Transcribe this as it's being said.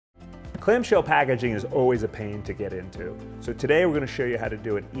Clamshell packaging is always a pain to get into, so today we're going to show you how to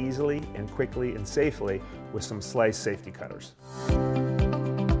do it easily and quickly and safely with some slice safety cutters.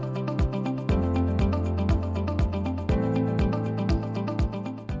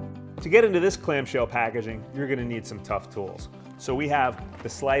 To get into this clamshell packaging, you're going to need some tough tools. So we have the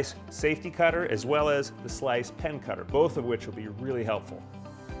slice safety cutter as well as the slice pen cutter, both of which will be really helpful.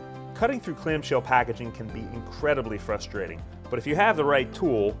 Cutting through clamshell packaging can be incredibly frustrating, but if you have the right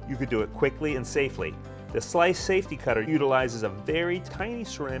tool, you could do it quickly and safely. The slice safety cutter utilizes a very tiny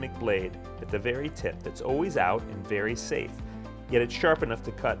ceramic blade at the very tip that's always out and very safe, yet it's sharp enough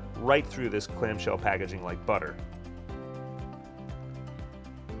to cut right through this clamshell packaging like butter.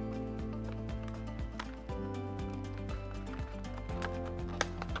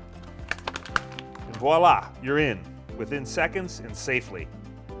 And voila, you're in, within seconds and safely.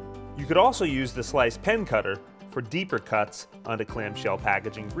 You could also use the slice pen cutter for deeper cuts onto clamshell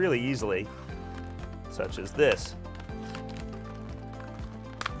packaging really easily, such as this.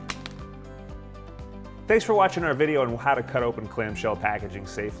 Thanks for watching our video on how to cut open clamshell packaging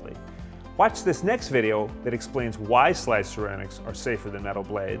safely. Watch this next video that explains why sliced ceramics are safer than metal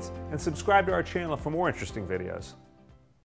blades, and subscribe to our channel for more interesting videos.